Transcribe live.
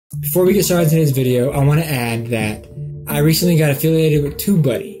Before we get started in today's video, I want to add that I recently got affiliated with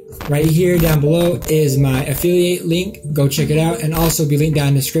TubeBuddy. Right here down below is my affiliate link. Go check it out, and also be linked down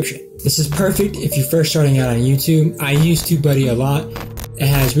in the description. This is perfect if you're first starting out on YouTube. I use TubeBuddy a lot. It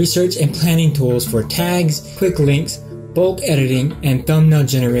has research and planning tools for tags, quick links, bulk editing, and thumbnail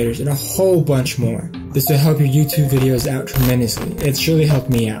generators, and a whole bunch more. This will help your YouTube videos out tremendously. It's surely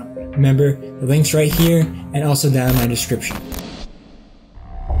helped me out. Remember, the link's right here and also down in my description.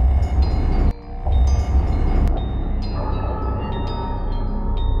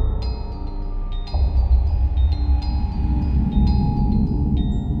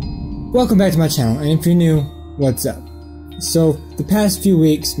 Welcome back to my channel, and if you're new, what's up? So, the past few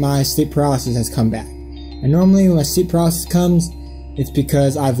weeks, my sleep paralysis has come back. And normally when my sleep paralysis comes, it's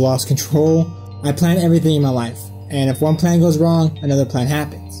because I've lost control. I plan everything in my life, and if one plan goes wrong, another plan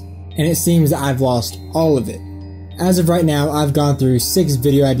happens. And it seems that I've lost all of it. As of right now, I've gone through 6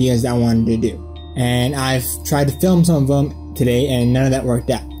 video ideas that I wanted to do. And I've tried to film some of them today, and none of that worked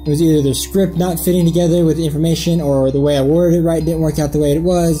out. It was either the script not fitting together with the information, or the way I worded it right didn't work out the way it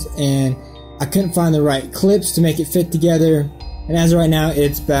was, and I couldn't find the right clips to make it fit together. And as of right now,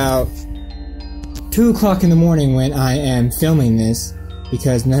 it's about 2 o'clock in the morning when I am filming this,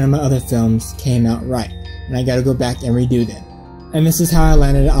 because none of my other films came out right, and I gotta go back and redo them. And this is how I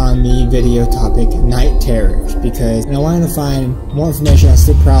landed on the video topic, night terrors, because I wanted to find more information on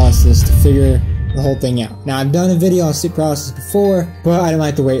sleep paralysis to figure the whole thing out. Now, I've done a video on sleep paralysis before, but I didn't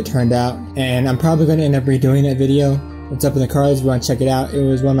like the way it turned out, and I'm probably going to end up redoing that video. It's up in the cards if you want to check it out. It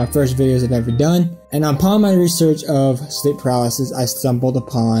was one of my first videos I've ever done. And upon my research of sleep paralysis, I stumbled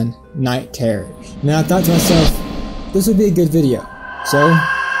upon night terrors. Now, I thought to myself, this would be a good video. So,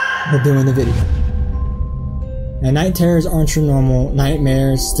 we're doing the video. Now, night terrors aren't your normal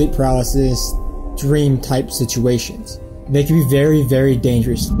nightmares, sleep paralysis, dream type situations. They can be very, very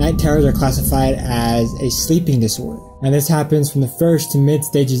dangerous. Night terrors are classified as a sleeping disorder. And this happens from the first to mid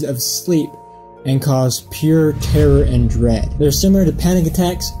stages of sleep and cause pure terror and dread. They're similar to panic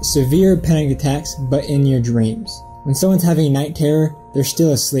attacks, severe panic attacks, but in your dreams. When someone's having a night terror, they're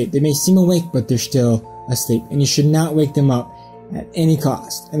still asleep. They may seem awake, but they're still asleep. And you should not wake them up at any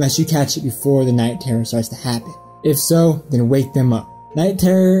cost, unless you catch it before the night terror starts to happen. If so, then wake them up. Night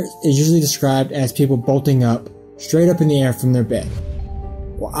terror is usually described as people bolting up straight up in the air from their bed,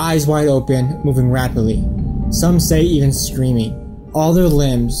 with eyes wide open, moving rapidly. Some say even screaming. All their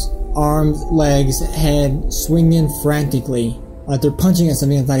limbs, arms, legs, head, swinging frantically, like they're punching at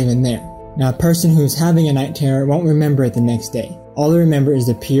something that's not even there. Now, a person who's having a night terror won't remember it the next day. All they remember is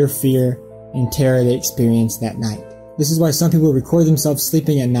the pure fear and terror they experienced that night. This is why some people record themselves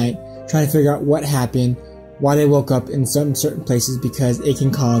sleeping at night, trying to figure out what happened, why they woke up in some certain places, because it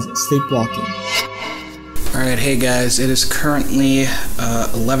can cause sleepwalking. Alright, hey guys, it is currently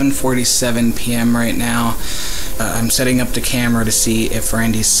 11:47 p.m. right now. I'm setting up the camera to see if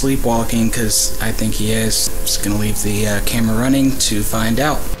Randy's sleepwalking, because I think he is. Just gonna leave the camera running to find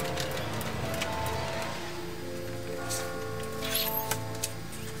out.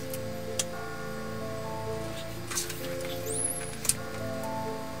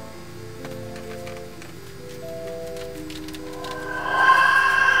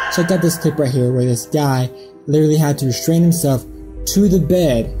 Check out this clip right here where this guy literally had to restrain himself to the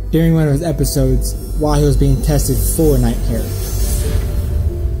bed during one of his episodes while he was being tested for night terrors.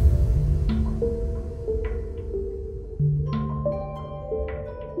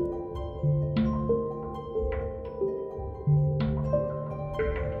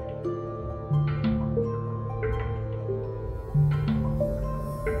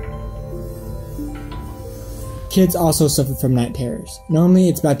 Kids also suffer from night terrors. Normally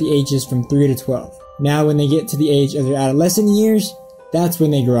it's about the ages from 3 to 12. Now when they get to the age of their adolescent years, that's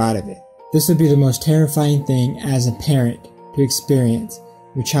when they grow out of it. This would be the most terrifying thing as a parent to experience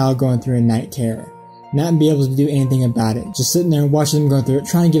your child going through a night terror. Not be able to do anything about it. Just sitting there and watching them go through it,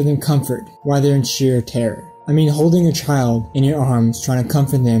 trying to give them comfort while they're in sheer terror. I mean, holding a child in your arms, trying to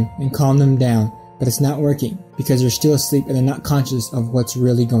comfort them and calm them down, but it's not working because they're still asleep and they're not conscious of what's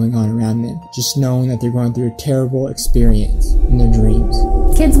really going on around them, just knowing that they're going through a terrible experience in their dreams.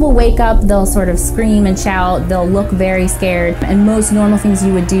 Kids will wake up, they'll sort of scream and shout, they'll look very scared, and most normal things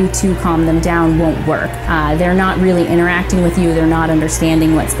you would do to calm them down won't work. They're not really interacting with you, they're not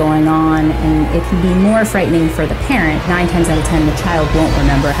understanding what's going on, and it can be more frightening for the parent. 9 times out of 10, the child won't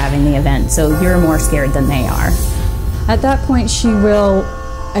remember having the event, so you're more scared than they are. At that point, she will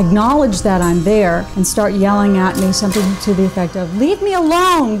acknowledge that I'm there and start yelling at me something to the effect of, "Leave me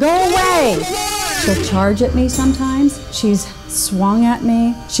alone, go away." She'll charge at me sometimes. She's swung at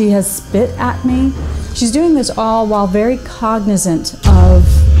me. She has spit at me. She's doing this all while very cognizant of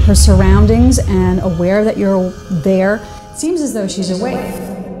her surroundings and aware that you're there. It seems as though she's awake.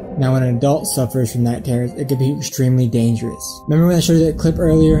 Now when an adult suffers from night terrors, it can be extremely dangerous. Remember when I showed you that clip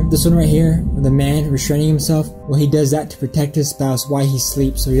earlier? This one right here, with the man restraining himself? Well, he does that to protect his spouse while he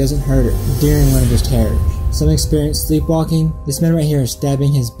sleeps so he doesn't hurt her during one of his terrors. Some experienced sleepwalking. This man right here is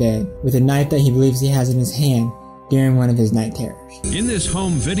stabbing his bed with a knife that he believes he has in his hand during one of his night terrors. In this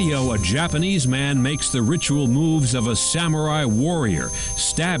home video, a Japanese man makes the ritual moves of a samurai warrior,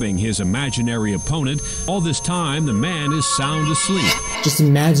 stabbing his imaginary opponent. All this time, the man is sound asleep. Just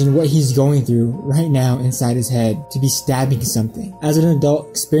imagine what he's going through right now inside his head to be stabbing something. As an adult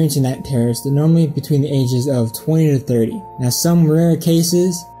experiencing night terrors, they're normally between the ages of 20 to 30. Now, some rare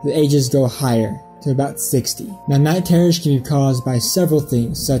cases, the ages go higher, to about 60. Now, night terrors can be caused by several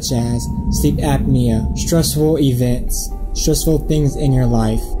things, such as sleep apnea, stressful events, stressful things in your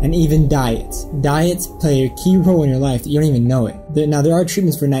life, and even diets. Diets play a key role in your life that you don't even know it. Now, there are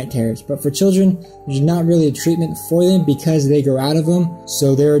treatments for night terrors, but for children, there's not really a treatment for them because they grow out of them,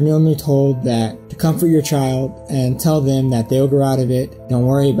 so they're normally told that to comfort your child and tell them that they'll grow out of it, don't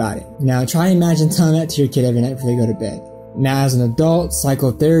worry about it. Now, try and imagine telling that to your kid every night before they go to bed. Now, as an adult,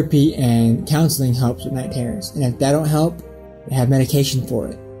 psychotherapy and counseling helps with night terrors, and if that don't help, they have medication for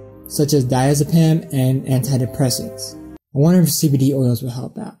it, such as diazepam and antidepressants. I wonder if CBD oils will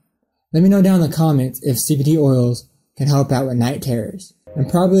help out. Let me know down in the comments if CBD oils can help out with night terrors.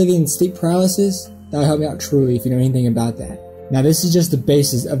 And probably in sleep paralysis, that will help me out truly if you know anything about that. Now, this is just the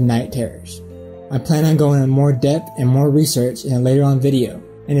basis of night terrors. I plan on going in more depth and more research in a later on video,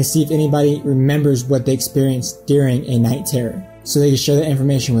 and to see if anybody remembers what they experienced during a night terror, so they can share that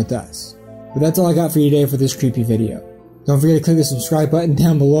information with us. But that's all I got for you today for this creepy video. Don't forget to click the subscribe button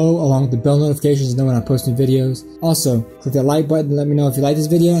down below along with the bell notifications to know when I'm posting videos. Also, click that like button to let me know if you like this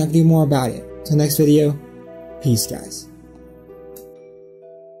video and I can do more about it. Till next video, peace guys.